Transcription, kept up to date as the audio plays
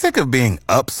Sick of being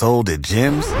upsold at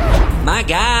gyms? My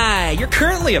guy, you're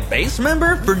currently a base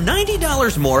member? For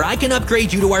 $90 more, I can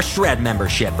upgrade you to our Shred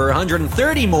membership. For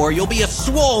 $130 more, you'll be a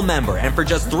Swole member. And for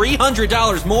just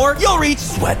 $300 more, you'll reach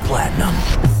Sweat Platinum.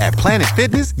 At Planet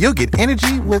Fitness, you'll get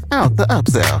energy without the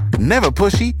upsell. Never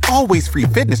pushy, always free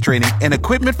fitness training and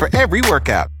equipment for every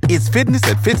workout. It's fitness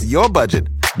that fits your budget.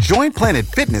 Join Planet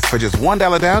Fitness for just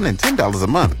 $1 down and $10 a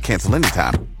month. Cancel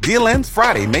anytime. Deal ends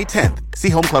Friday, May 10th. See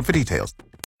Home Club for details.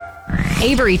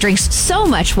 Avery drinks so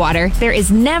much water, there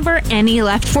is never any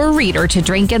left for Reader to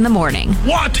drink in the morning.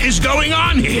 What is going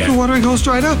on here? The watering hole's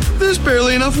dried up. There's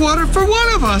barely enough water for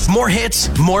one of us. More hits,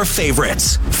 more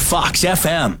favorites. Fox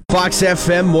FM. Fox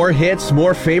FM, more hits,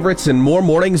 more favorites, and more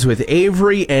mornings with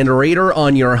Avery and Raider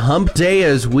on your hump day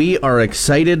as we are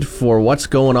excited for what's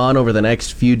going on over the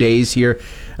next few days here.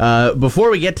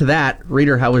 Before we get to that,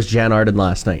 Reader, how was Jan Arden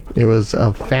last night? It was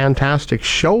a fantastic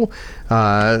show.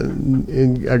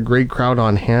 A great crowd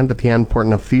on hand at the Ann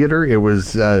Portneuf Theatre. It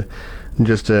was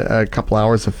just a couple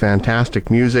hours of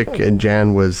fantastic music, and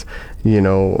Jan was,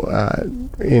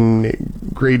 in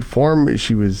great form.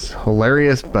 She was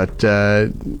hilarious, but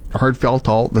heartfelt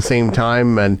all at the same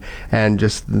time, and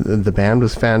just the band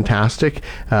was fantastic.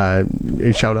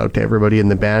 Shout out to everybody in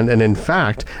the band. And in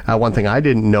fact, one thing I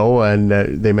didn't know, and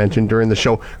they mentioned during the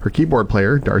show, her keyboard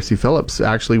player, Darcy Phillips,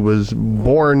 actually was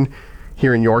born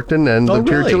here in Yorkton and lived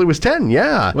here till he was 10.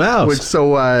 Yeah. Wow.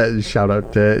 So shout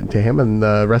out to him and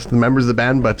the rest of the members of the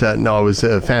band. But no, it was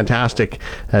a fantastic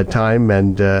time,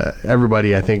 and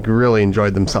everybody, I think, really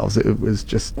enjoyed themselves. It was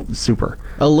just super.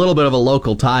 A little bit of a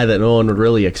local tie that no one would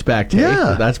really expect.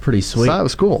 Yeah. Hey? That's pretty sweet. So that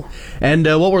was cool. And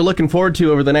what we're looking forward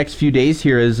to over the next few days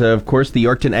here is, of course, the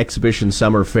Yorkton Exhibition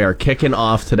Summer Fair kicking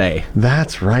off today.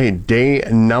 That's right. Day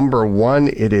number 1.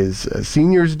 It is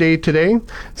Seniors Day today.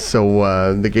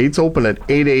 So the gates open at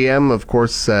 8 a.m. Of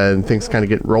course, things kind of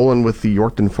get rolling with the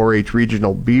Yorkton 4-H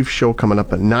Regional Beef Show coming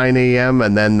up at 9 a.m.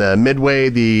 And then the midway,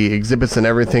 the exhibits and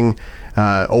everything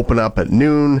open up at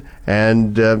noon,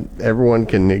 and everyone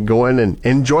can go in and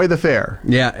enjoy the fair.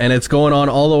 Yeah, and it's going on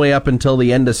all the way up until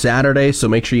the end of Saturday, so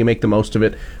make sure you make the most of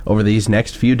it over these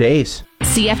next few days.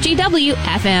 CFGW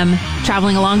FM,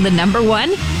 traveling along the number 1,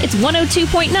 it's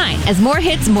 102.9. As more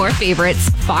hits, more favorites.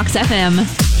 Fox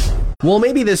FM. Well,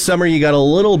 maybe this summer you got a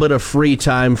little bit of free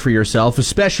time for yourself,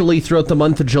 especially throughout the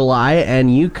month of July,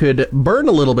 and you could burn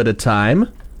a little bit of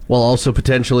time while also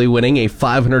potentially winning a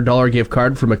 $500 gift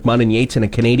card for McMahon & Yates and a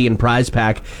Canadian prize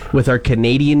pack with our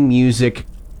Canadian Music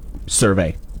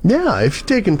Survey. Yeah, if you've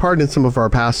taken part in some of our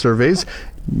past surveys,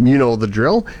 you know the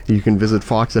drill. You can visit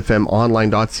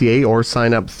foxfmonline.ca or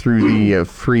sign up through the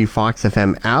free Fox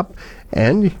FM app,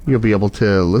 and you'll be able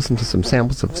to listen to some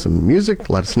samples of some music,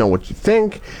 let us know what you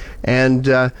think, and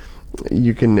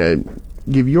you can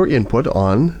give your input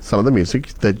on some of the music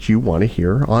that you want to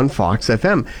hear on Fox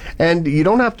FM. And you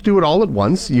don't have to do it all at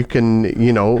once. You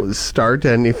can, start,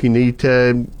 and if you need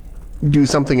to do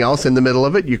something else in the middle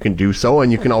of it, you can do so,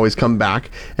 and you can always come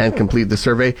back and complete the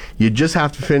survey. You just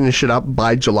have to finish it up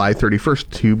by July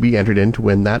 31st to be entered in to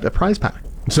win that prize pack.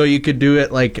 So you could do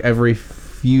it like every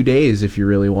few days if you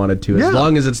really wanted to, as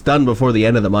long as it's done before the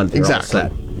end of the month. You're all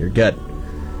set. You're good.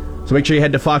 So make sure you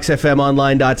head to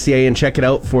foxfmonline.ca and check it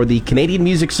out for the Canadian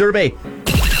Music Survey.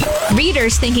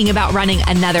 Reader's thinking about running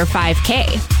another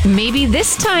 5K. Maybe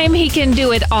this time he can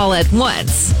do it all at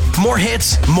once. More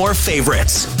hits, more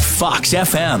favorites. Fox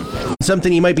FM.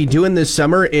 Something you might be doing this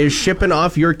summer is shipping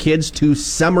off your kids to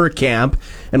summer camp.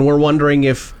 And we're wondering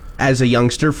if, as a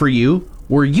youngster for you,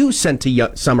 were you sent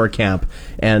to summer camp?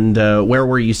 And where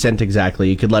were you sent exactly?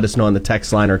 You could let us know on the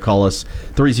text line or call us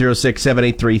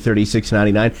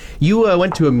 306-783-3699. You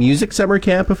went to a music summer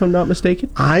camp, if I'm not mistaken?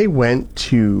 I went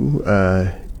to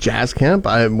jazz camp.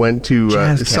 I went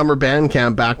to summer band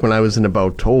camp back when I was in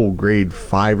about grade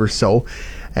 5 or so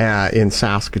in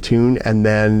Saskatoon. And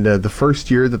then the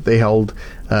first year that they held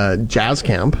jazz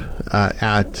camp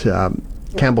at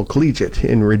Campbell Collegiate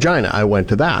in Regina, I went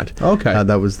to that. Okay.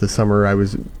 That was the summer I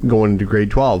was going into grade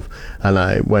 12, and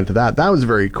I went to that. That was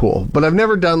very cool. But I've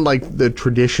never done like the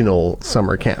traditional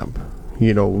summer camp,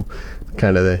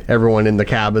 kind of everyone in the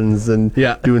cabins and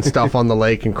doing stuff on the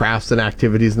lake and crafts and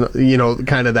activities,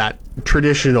 kind of that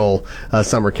traditional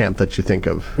summer camp that you think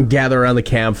of. Gather around the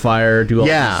campfire, do all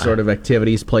these sort of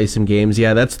activities, play some games.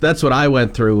 Yeah, that's what I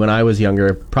went through when I was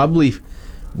younger. Probably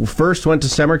first went to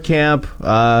summer camp,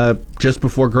 just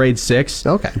before grade 6.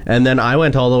 Okay. And then I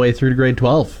went all the way through to grade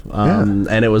 12.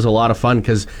 And it was a lot of fun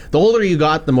because the older you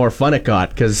got, the more fun it got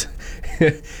because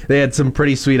they had some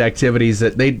pretty sweet activities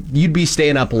that you'd be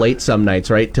staying up late some nights,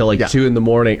 right? Till like 2 in the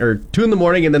morning,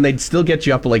 and then they'd still get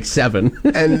you up at like 7.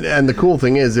 and the cool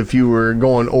thing is, if you were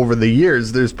going over the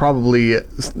years, there's probably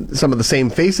some of the same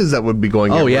faces that would be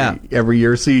going every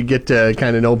year. So you get to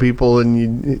kind of know people,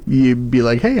 and you'd be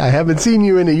like, hey, I haven't seen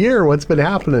you in a year. What's been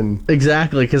happening?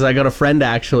 Exactly, because I got a friend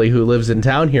actually who lives in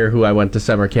town here who I went to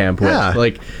summer camp with. Yeah.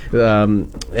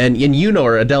 And you know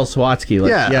her, Adele Swatsky.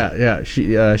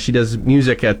 She does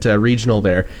music at regional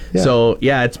there. Yeah. So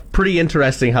it's pretty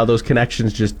interesting how those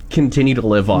connections just continue to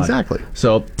live on. Exactly.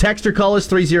 So text or call us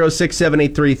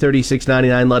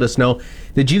 306-783-3699. Let us know.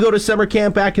 Did you go to summer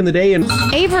camp back in the day? And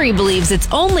Avery believes it's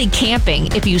only camping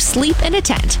if you sleep in a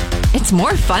tent. It's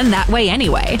more fun that way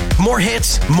anyway. More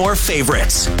hits, more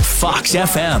favorites. Fox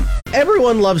FM.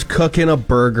 everyone loves cooking a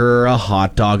burger, a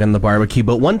hot dog on the barbecue,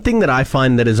 but one thing that I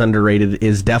find that is underrated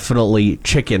is definitely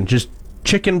chicken. Just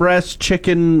chicken breasts,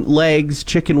 chicken legs,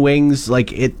 chicken wings.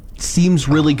 Like, it seems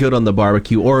really good on the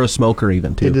barbecue or a smoker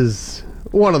even, too. It is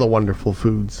one of the wonderful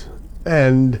foods.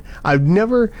 And I've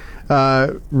never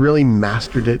really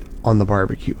mastered it on the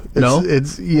barbecue.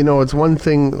 It's it's one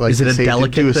thing, like, is it a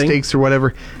delicate to do thing? steaks or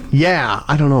whatever. Yeah,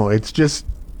 I don't know. I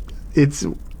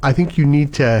think you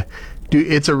need to do.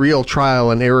 It's a real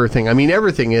trial and error thing. I mean,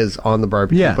 everything is on the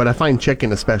barbecue, but I find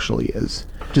chicken especially is,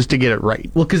 just to get it right.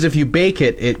 Well, because if you bake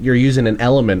it, you're using an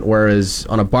element, whereas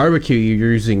on a barbecue,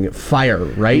 you're using fire,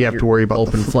 right? You have to worry about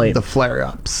open flame, the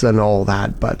flare-ups and all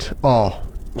that, but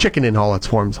chicken in all its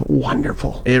forms,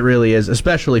 wonderful. It really is,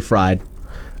 especially fried.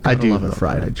 I do love it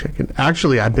fried chicken.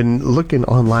 Actually, I've been looking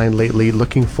online lately,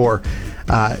 looking for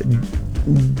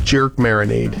jerk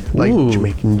marinade, like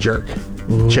Jamaican jerk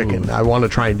chicken. I want to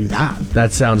try and do that.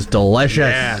 That sounds delicious.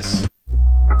 Yes.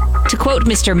 To quote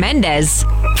Mr. Mendez,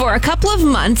 for a couple of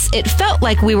months, it felt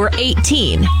like we were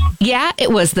 18. Yeah,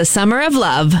 it was the summer of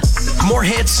love. More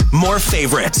hits, more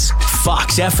favorites.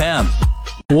 Fox FM.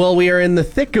 Well, we are in the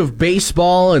thick of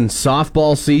baseball and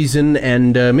softball season,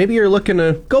 and maybe you're looking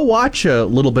to go watch a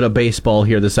little bit of baseball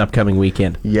here this upcoming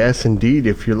weekend. Yes, indeed.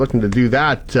 If you're looking to do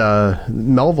that,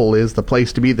 Melville is the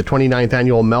place to be. The 29th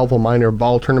annual Melville Minor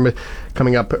Ball Tournament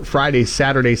coming up Friday,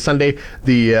 Saturday, Sunday.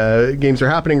 The games are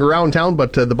happening around town,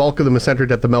 but the bulk of them is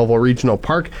centered at the Melville Regional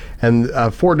Park. And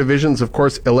 4 divisions, of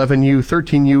course, 11U,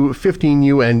 13U,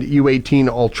 15U, and U18,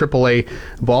 all AAA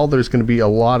ball. There's going to be a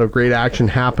lot of great action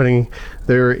happening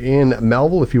there in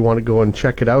Melville if you want to go and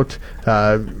check it out.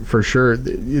 For sure,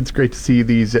 it's great to see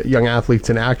these young athletes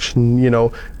in action.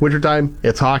 Wintertime,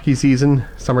 it's hockey season.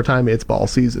 Summertime, it's ball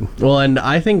season. Well, and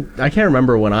I can't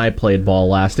remember when I played ball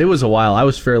last. It was a while. I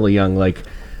was fairly young.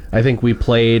 I think we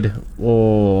played,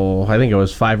 I think I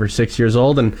was 5 or 6 years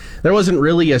old, and there wasn't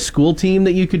really a school team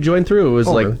that you could join through. It was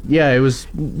it was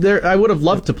there. I would have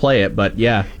loved to play it, but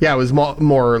yeah. Yeah, it was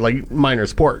more like minor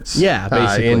sports. Yeah,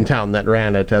 basically. In town that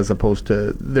ran it, as opposed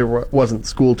to, there wasn't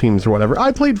school teams or whatever.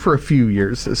 I played for a few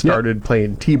years. I started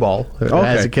playing T-ball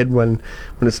as a kid when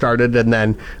it started, and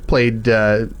then played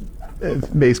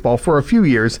baseball for a few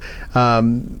years.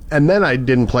 And then I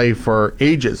didn't play for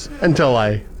ages until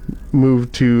I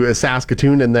moved to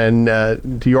Saskatoon and then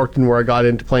to Yorkton, where I got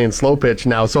into playing slow pitch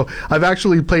now. So I've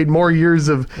actually played more years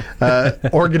of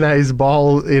organized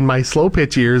ball in my slow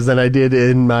pitch years than I did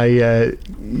in my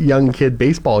young kid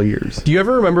baseball years. Do you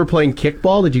ever remember playing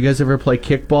kickball? Did you guys ever play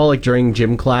kickball, like during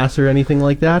gym class or anything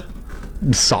like that?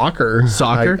 Soccer.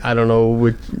 I don't know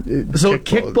which. So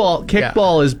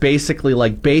kickball is basically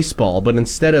like baseball, but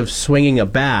instead of swinging a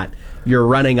bat, you're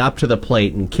running up to the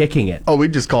plate and kicking it. Oh, we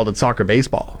just called it soccer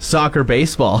baseball. Soccer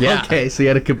baseball. Yeah. Okay, so you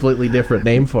had a completely different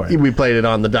name for it. We played it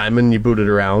on the diamond, you boot it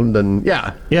around, and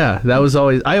yeah. Yeah,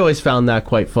 I always found that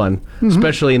quite fun.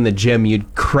 Especially in the gym.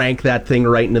 You'd crank that thing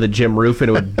right into the gym roof and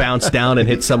it would bounce down and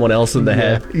hit someone else in the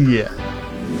head. Yeah.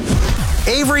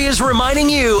 Avery is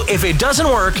reminding you, if it doesn't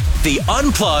work, the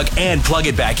unplug and plug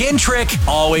it back in trick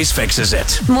always fixes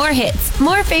it. More hits,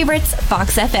 more favorites,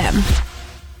 Fox FM.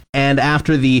 And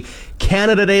after the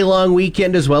Canada Day long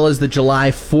weekend, as well as the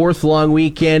July 4th long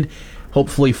weekend,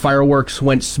 hopefully fireworks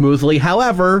went smoothly.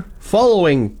 However,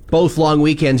 following both long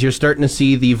weekends, you're starting to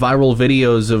see the viral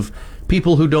videos of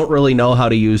people who don't really know how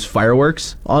to use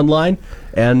fireworks online.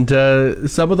 And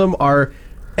some of them are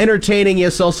entertaining,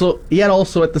 yet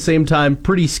also at the same time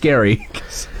pretty scary.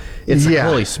 It's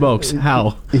holy smokes,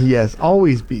 how? Yes,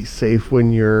 always be safe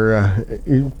when you're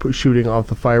shooting off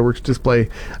the fireworks display.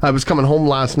 I was coming home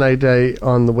last night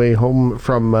on the way home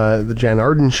from the Jan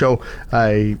Arden show.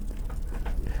 I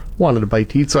wanted a bite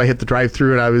to eat, so I hit the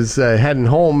drive-thru, and I was heading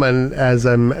home, and as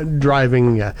I'm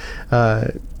driving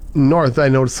north, I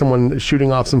noticed someone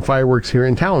shooting off some fireworks here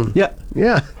in town. Yeah,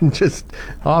 just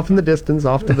off in the distance,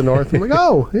 off to the north. I'm like,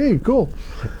 oh, hey, cool.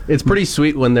 It's pretty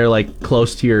sweet when they're like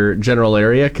close to your general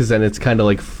area, because then it's kind of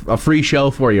like a free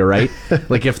show for you, right?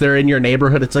 Like if they're in your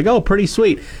neighborhood, it's like, oh, pretty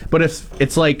sweet. But if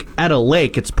it's like at a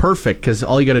lake, it's perfect, because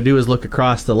all you got to do is look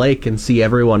across the lake and see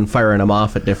everyone firing them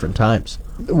off at different times.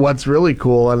 What's really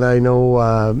cool, and I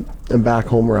know back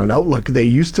home around Outlook, they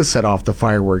used to set off the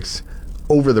fireworks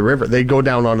over the river. They'd go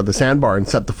down onto the sandbar and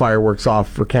set the fireworks off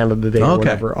for Canada Day or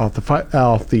whatever off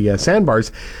the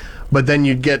sandbars. But then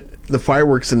you'd get the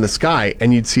fireworks in the sky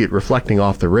and you'd see it reflecting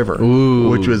off the river,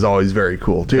 which was always very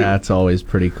cool too. That's always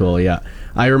pretty cool, yeah.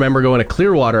 I remember going to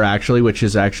Clearwater, actually, which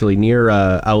is actually near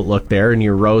Outlook there,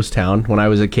 near Rosetown, when I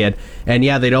was a kid. And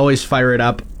yeah, they'd always fire it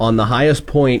up on the highest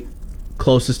point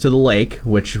closest to the lake,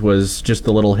 which was just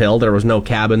a little hill. There was no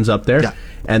cabins up there. Yeah.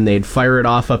 And they'd fire it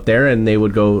off up there, and they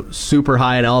would go super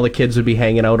high, and all the kids would be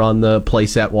hanging out on the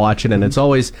playset watching. And it's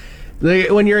always,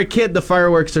 when you're a kid, the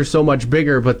fireworks are so much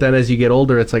bigger, but then as you get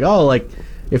older, it's like, oh, like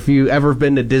if you ever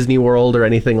been to Disney World or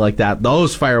anything like that,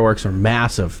 those fireworks are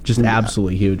massive, just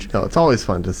absolutely huge. No, it's always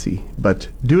fun to see, but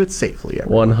do it safely.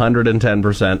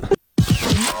 110%.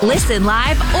 Listen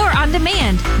live or on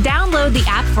demand. Download the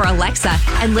app for Alexa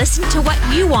and listen to what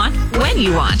you want when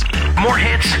you want. More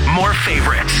hits, more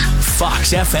favorites.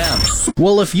 Fox FM.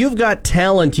 Well, if you've got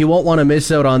talent, you won't want to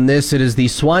miss out on this. It is the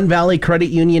Swan Valley Credit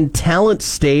Union Talent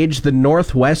Stage. The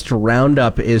Northwest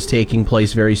Roundup is taking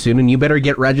place very soon, and you better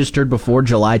get registered before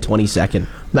July 22nd.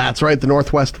 That's right. The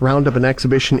Northwest Roundup and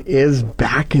Exhibition is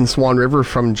back in Swan River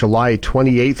from July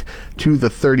 28th to the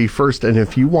 31st. And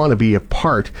if you want to be a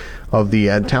part of the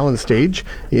talent stage,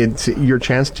 it's your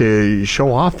chance to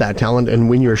show off that talent and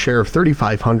win your share of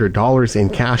 $3,500 in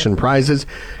cash and prizes.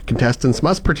 Contestants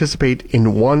must participate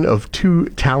in one of two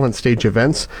talent stage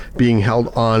events being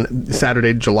held on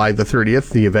Saturday, July the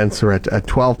 30th. The events are at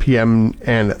 12 p.m.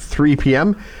 and 3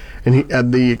 p.m.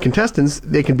 And the contestants,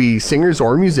 they can be singers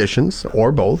or musicians,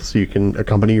 or both, so you can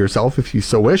accompany yourself if you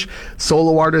so wish.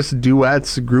 Solo artists,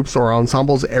 duets, groups, or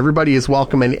ensembles, everybody is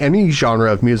welcome, and any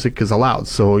genre of music is allowed.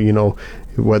 So, you know,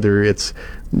 whether it's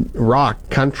rock,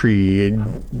 country,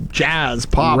 jazz,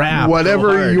 pop, rap,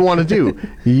 whatever you want to do,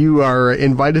 you are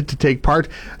invited to take part.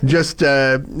 Just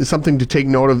something to take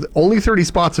note of, only 30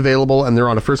 spots available, and they're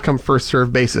on a first-come,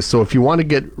 first-served basis. So if you want to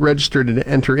get registered and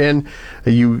enter in,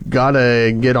 you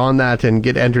gotta get on that and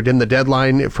get entered in. The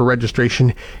deadline for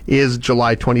registration is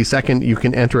July 22nd. You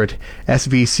can enter at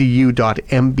svcu.mb.ca.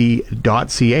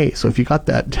 So if you got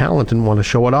that talent and want to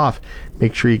show it off,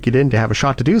 make sure you get in to have a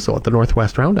shot to do so at the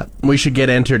Northwest Roundup. We should get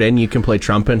entered in. You can play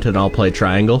trumpet and I'll play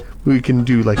triangle. We can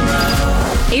do like...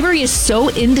 Avery is so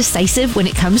indecisive when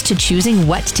it comes to choosing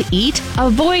what to eat.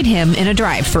 Avoid him in a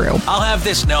drive-thru. I'll have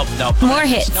this. Nope. More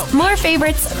hits, more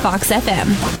favorites, Fox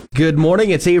FM. Good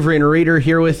morning. It's Avery and Reader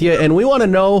here with you, and we want to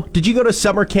know, did you go to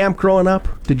summer camp growing up?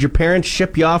 Did your parents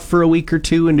ship you off for a week or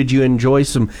two, and did you enjoy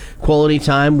some quality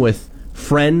time with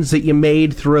friends that you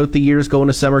made throughout the years going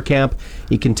to summer camp?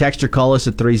 You can text or call us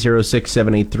at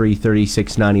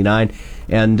 306-783-3699.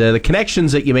 And the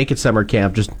connections that you make at summer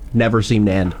camp just never seem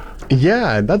to end.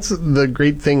 Yeah, that's the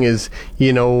great thing is,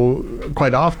 you know,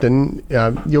 quite often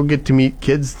you'll get to meet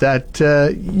kids that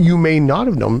you may not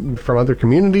have known from other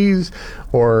communities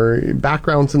or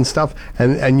backgrounds and stuff,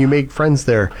 and you make friends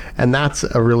there. And that's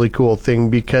a really cool thing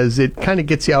because it kind of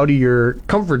gets you out of your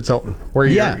comfort zone where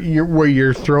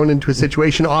you're thrown into a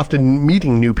situation, often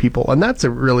meeting new people, and that's a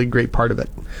really great part of it.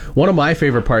 One of my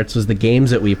favorite parts was the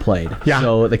games that we played. Yeah.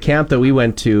 So the camp that we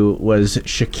went to was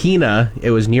Shekinah.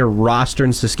 It was near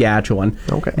Rostern, Saskatchewan.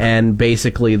 Okay. And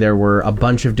basically there were a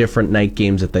bunch of different night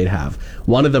games that they'd have.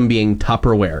 One of them being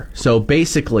Tupperware. So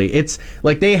basically it's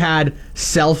like they had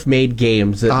self-made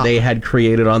games that they had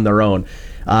created on their own.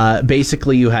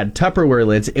 Basically you had Tupperware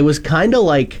lids. It was kind of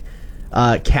like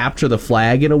Capture the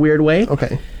Flag in a weird way.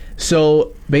 Okay.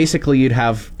 So basically you'd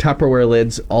have Tupperware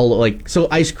lids, so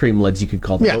ice cream lids you could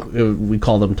call them. Yeah. We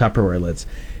call them Tupperware lids.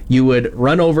 You would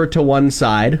run over to one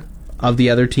side of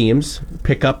the other teams,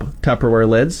 pick up Tupperware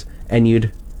lids, and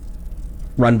you'd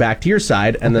run back to your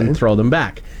side and then throw them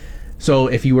back. So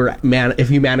if you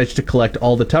managed to collect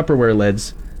all the Tupperware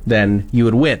lids, then you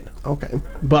would win. Okay.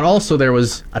 But also there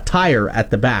was a tire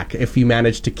at the back. If you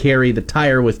managed to carry the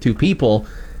tire with two people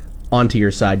onto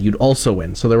your side, you'd also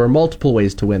win. So there were multiple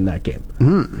ways to win that game.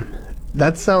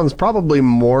 That sounds probably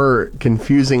more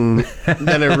confusing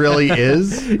than it really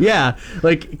is. Yeah,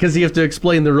 like, because you have to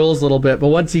explain the rules a little bit, but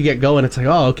once you get going, it's like,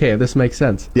 oh, okay, this makes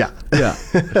sense. Yeah. Yeah.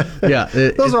 Yeah.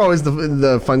 Those are always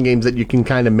the fun games that you can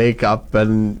kind of make up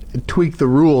and tweak the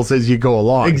rules as you go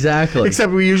along. Exactly.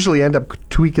 Except we usually end up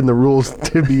tweaking the rules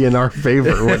to be in our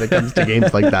favor when it comes to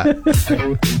games like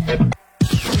that.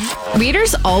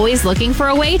 Reader's always looking for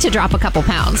a way to drop a couple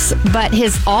pounds, but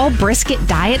his all brisket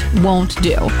diet won't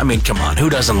do. I mean, come on, who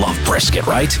doesn't love brisket,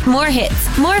 right? More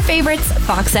hits, more favorites,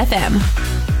 Fox FM.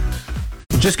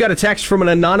 Just got a text from an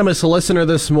anonymous listener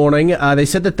this morning. They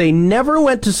said that they never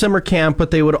went to summer camp,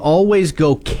 but they would always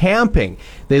go camping.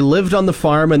 They lived on the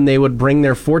farm, and they would bring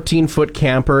their 14-foot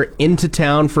camper into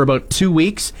town for about 2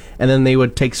 weeks, and then they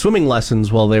would take swimming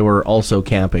lessons while they were also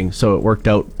camping. So it worked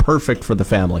out perfect for the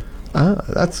family.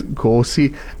 That's cool.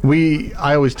 See,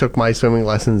 I always took my swimming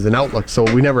lessons in Outlook, so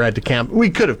we never had to camp. We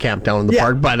could have camped down in the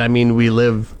park, but I mean, we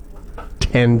live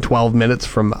 10, 12 minutes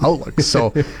from Outlook,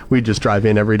 so we just drive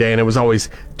in every day, and it was always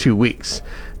 2 weeks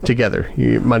together.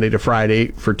 Monday to Friday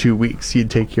for 2 weeks.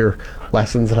 You'd take your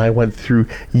lessons, and I went through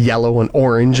yellow and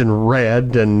orange and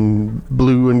red and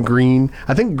blue and green.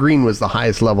 I think green was the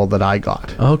highest level that I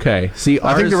got. Okay. See,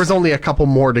 I think there was only a couple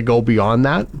more to go beyond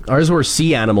that. Ours were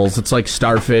sea animals. It's like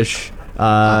starfish,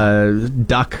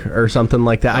 duck, or something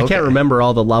like that. I can't remember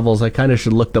all the levels. I kind of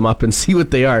should look them up and see what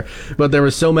they are. But there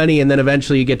were so many, and then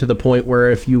eventually you get to the point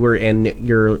where if you were in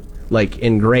your, like,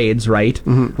 in grades, right?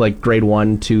 Mm-hmm. Like grade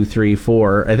 1, 2, 3,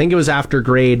 4. I think it was after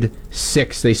grade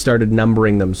 6 they started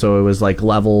numbering them. So it was like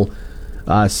level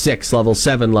 6, level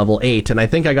 7, level 8, and I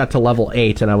think I got to level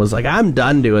 8, and I was like, I'm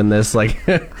done doing this. Like,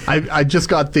 I just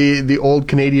got the old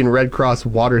Canadian Red Cross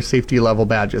water safety level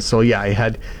badges. So yeah, I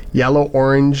had yellow,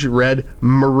 orange, red,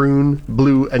 maroon,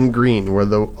 blue, and green. Where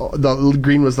the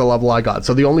green was the level I got.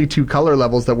 So the only 2 color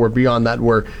levels that were beyond that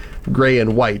were gray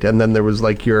and white, and then there was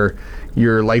like your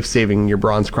life-saving, your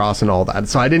Bronze Cross and all that.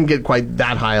 So I didn't get quite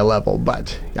that high a level,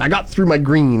 but I got through my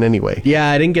green anyway. Yeah,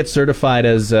 I didn't get certified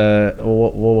as,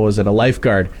 what was it, a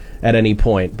lifeguard at any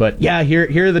point. But yeah,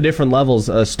 here are the different levels.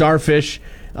 Starfish,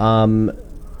 I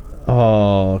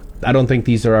don't think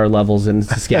these are our levels in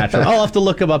Saskatchewan. I'll have to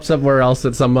look them up somewhere else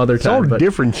at some other time. It's all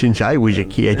different since I was a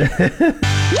kid.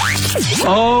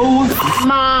 Oh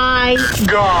my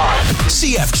God.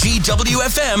 CFG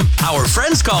WFM. Our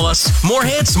friends call us more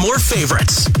hits, more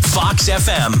favorites. Fox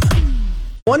FM.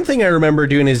 One thing I remember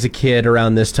doing as a kid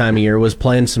around this time of year was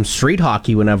playing some street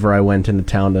hockey whenever I went into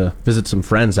town to visit some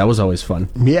friends. That was always fun.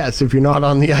 Yes, if you're not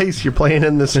on the ice, you're playing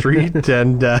in the street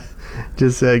and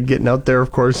just getting out there,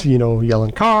 of course,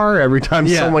 yelling car. Every time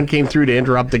someone came through to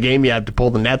interrupt the game, you had to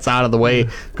pull the nets out of the way,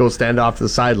 go stand off to the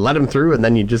side, let them through, and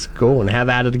then you just go and have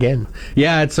at it again.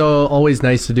 Yeah, it's always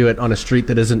nice to do it on a street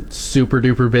that isn't super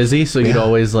duper busy, so you'd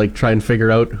always try and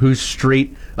figure out whose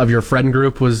street of your friend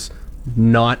group was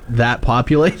not that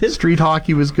populated. Street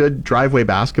hockey was good. Driveway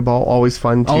basketball, always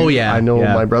fun too. Oh yeah, I know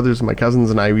my brothers and my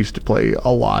cousins and I used to play a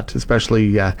lot,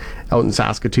 especially out in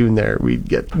Saskatoon there. We'd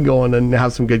get going and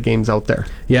have some good games out there.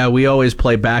 Yeah, we always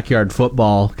play backyard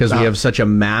football because we have such a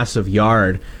massive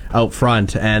yard out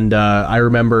front, and I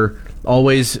remember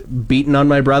always beating on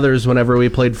my brothers whenever we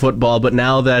played football, but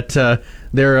now that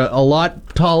they're a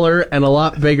lot taller and a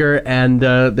lot bigger, and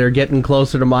they're getting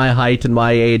closer to my height and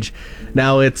my age,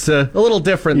 now it's a little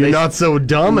different. You're not so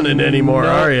dominant anymore,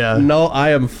 are you? No,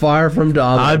 I am far from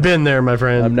dominant. I've been there, my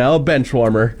friend. I'm now a bench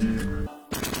warmer.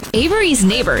 Avery's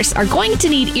neighbors are going to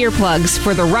need earplugs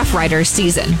for the Rough Riders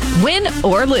season. Win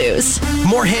or lose.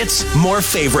 More hits, more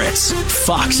favorites.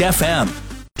 Fox FM.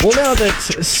 Well, now that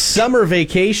summer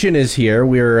vacation is here,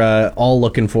 we're all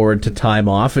looking forward to time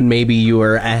off, and maybe you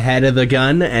are ahead of the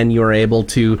gun and you're able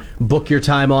to book your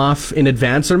time off in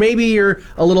advance, or maybe you're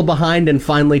a little behind and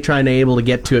finally trying to able to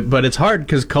get to it, but it's hard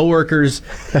because coworkers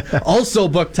also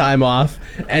book time off,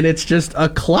 and it's just a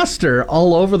cluster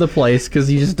all over the place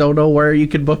because you just don't know where you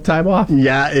can book time off.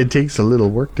 Yeah, it takes a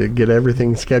little work to get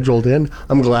everything scheduled in.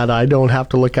 I'm glad I don't have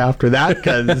to look after that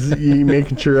because you're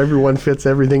making sure everyone fits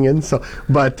everything in.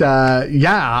 But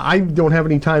I don't have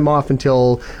any time off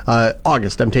until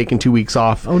August. I'm taking 2 weeks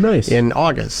off. Oh, nice. In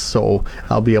August, so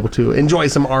I'll be able to enjoy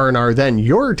some R&R then.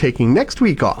 You're taking next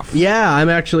week off. Yeah, I'm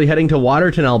actually heading to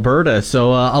Waterton, Alberta,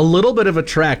 so a little bit of a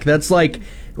trek. That's like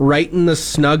right in the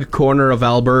snug corner of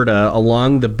Alberta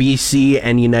along the BC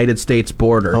and United States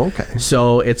border. Okay.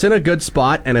 So it's in a good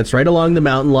spot, and it's right along the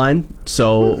mountain line,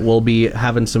 so we'll be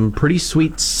having some pretty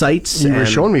sweet sights. You were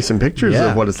showing me some pictures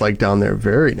of what it's like down there.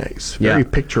 Very nice. Very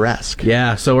picturesque.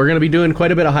 Yeah, so we're going to be doing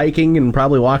quite a bit of hiking and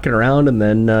probably walking around, and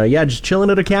then, just chilling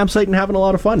at a campsite and having a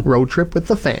lot of fun. Road trip with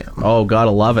the fam. Oh,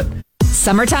 gotta love it.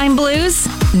 Summertime blues?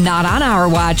 Not on our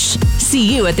watch.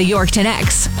 See you at the Yorkton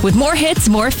X with more hits,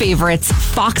 more favorites.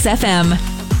 Fox FM.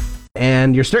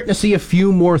 And you're starting to see a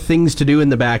few more things to do in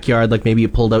the backyard, like maybe you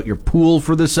pulled out your pool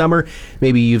for the summer,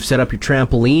 maybe you've set up your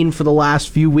trampoline for the last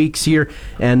few weeks here,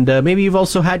 and maybe you've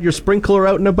also had your sprinkler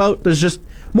out and about. There's just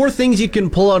more things you can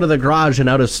pull out of the garage and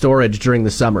out of storage during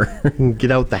the summer.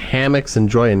 Get out the hammocks,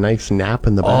 enjoy a nice nap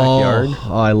in the backyard.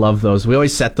 Oh, I love those. We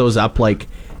always set those up like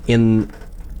in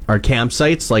our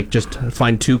campsites, like just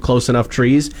find two close enough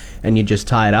trees and you just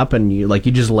tie it up and you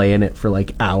just lay in it for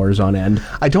like hours on end.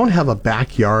 I don't have a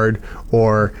backyard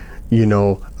or,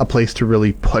 a place to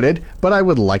really put it, but I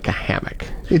would like a hammock.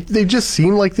 They just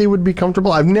seem like they would be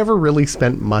comfortable. I've never really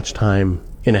spent much time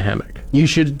in a hammock. You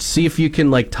should see if you can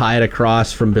tie it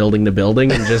across from building to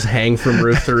building and just hang from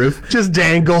roof to roof. Just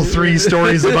dangle 3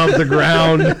 stories above the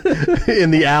ground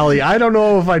in the alley. I don't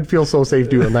know if I'd feel so safe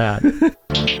doing that.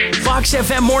 Fox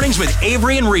FM Mornings with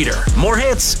Avery and Reader. More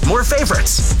hits, more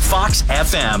favorites. Fox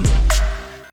FM.